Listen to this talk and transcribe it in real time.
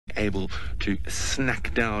able to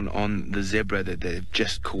snack down on the zebra that they've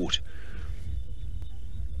just caught.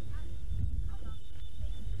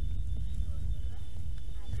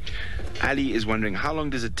 Ali is wondering, how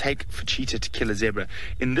long does it take for cheetah to kill a zebra?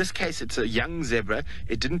 In this case, it's a young zebra.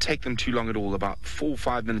 It didn't take them too long at all, about 4 or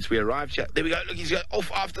 5 minutes. We arrived here. There we go. Look, he's going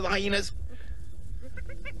off after the hyenas.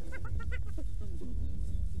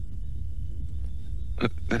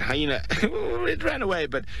 That hyena, it ran away,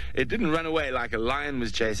 but it didn't run away like a lion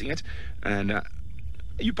was chasing it. And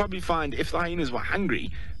you probably find if the hyenas were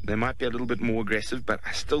hungry, they might be a little bit more aggressive, but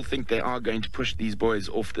I still think they are going to push these boys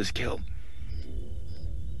off this kill.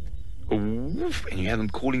 Oof, and you have them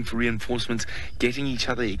calling for reinforcements, getting each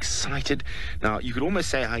other excited. Now, you could almost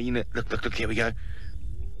say hyena, look, here we go.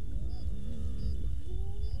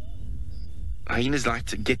 Hyenas like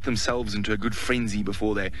to get themselves into a good frenzy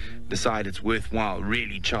before they decide it's worthwhile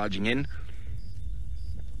really charging in.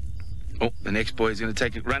 Oh, the next boy is going to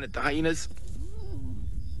take a run at the hyenas.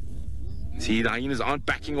 See, the hyenas aren't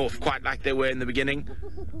backing off quite like they were in the beginning.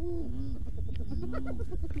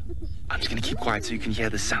 I'm just going to keep quiet so you can hear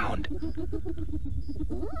the sound.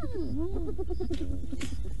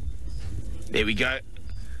 There we go.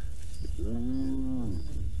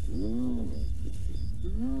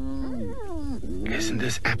 Isn't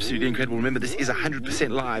this absolutely incredible? Remember, this is 100%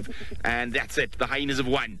 live, and that's it. The hyenas have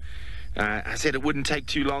won. I said it wouldn't take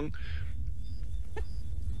too long.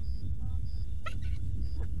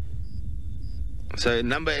 So the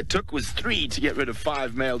number it took was 3 to get rid of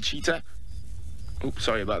 5 male cheetah. Oh,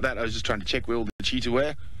 sorry about that. I was just trying to check where all the cheetah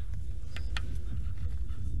were.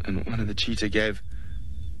 And one of the cheetah gave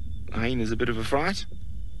hyenas a bit of a fright.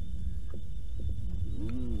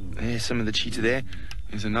 There's some of the cheetah there.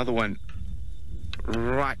 There's another one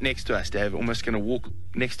right next to us, Dave. Almost going to walk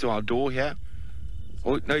next to our door here.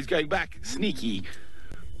 Oh, no, he's going back. Sneaky.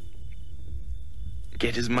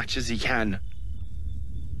 Get as much as he can.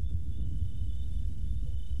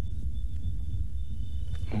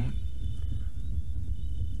 Oh.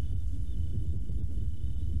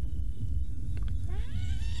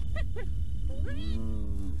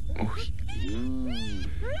 Oh.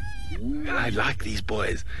 I like these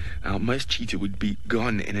boys. Now, most cheetah would be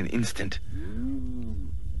gone in an instant.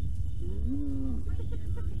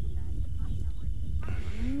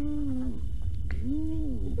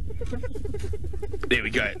 There we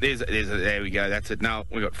go. There we go. That's it. Now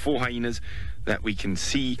we've got 4 hyenas that we can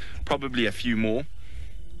see. Probably a few more.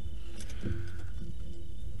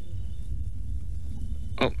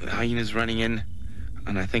 Oh, the hyenas running in,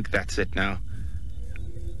 and I think that's it now.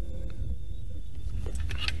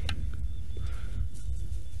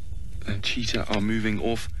 And cheetah are moving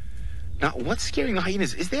off. Now, what's scaring the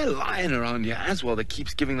hyenas? Is there a lion around here as well that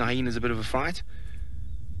keeps giving the hyenas a bit of a fright?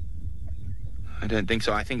 I don't think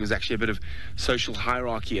so. I think there's actually a bit of social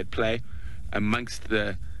hierarchy at play amongst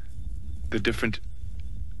the different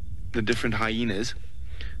hyenas.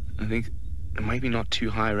 I think maybe not too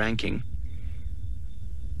high ranking.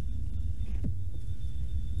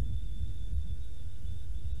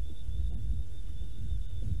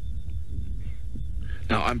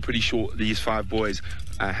 Now, I'm pretty sure these 5 boys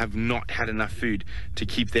have not had enough food to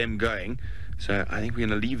keep them going. So I think we're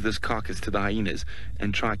going to leave this carcass to the hyenas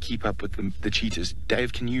and try to keep up with the cheetahs.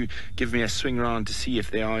 Dave, can you give me a swing around to see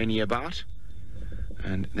if there are any about?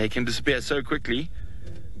 And they can disappear so quickly.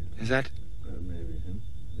 Is that? Maybe him.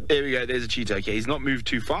 Yep. There we go. There's a cheetah. Okay, he's not moved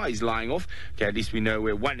too far. He's lying off. Okay, at least we know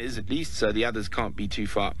where one is, at least, so the others can't be too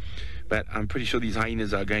far. But I'm pretty sure these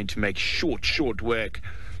hyenas are going to make short work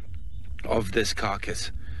of this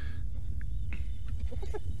carcass.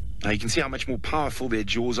 Now you can see how much more powerful their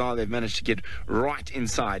jaws are. They've managed to get right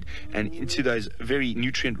inside and into those very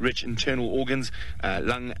nutrient-rich internal organs,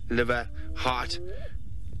 lung, liver, heart.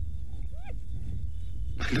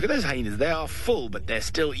 Look at those hyenas. They are full, but they're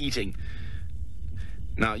still eating.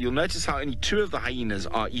 Now, you'll notice how only 2 of the hyenas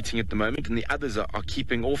are eating at the moment, and the others are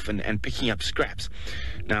keeping off and picking up scraps.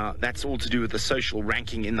 Now, that's all to do with the social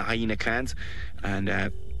ranking in the hyena clans, and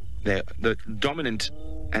the dominant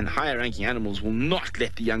and higher ranking animals will not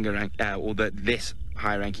let the younger or the less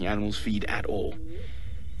high ranking animals feed at all.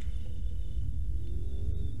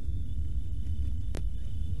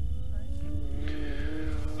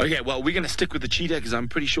 Okay, well, we're going to stick with the cheetah because I'm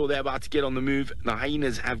pretty sure they're about to get on the move. The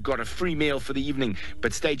hyenas have got a free meal for the evening,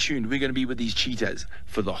 but stay tuned. We're going to be with these cheetahs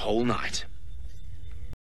for the whole night.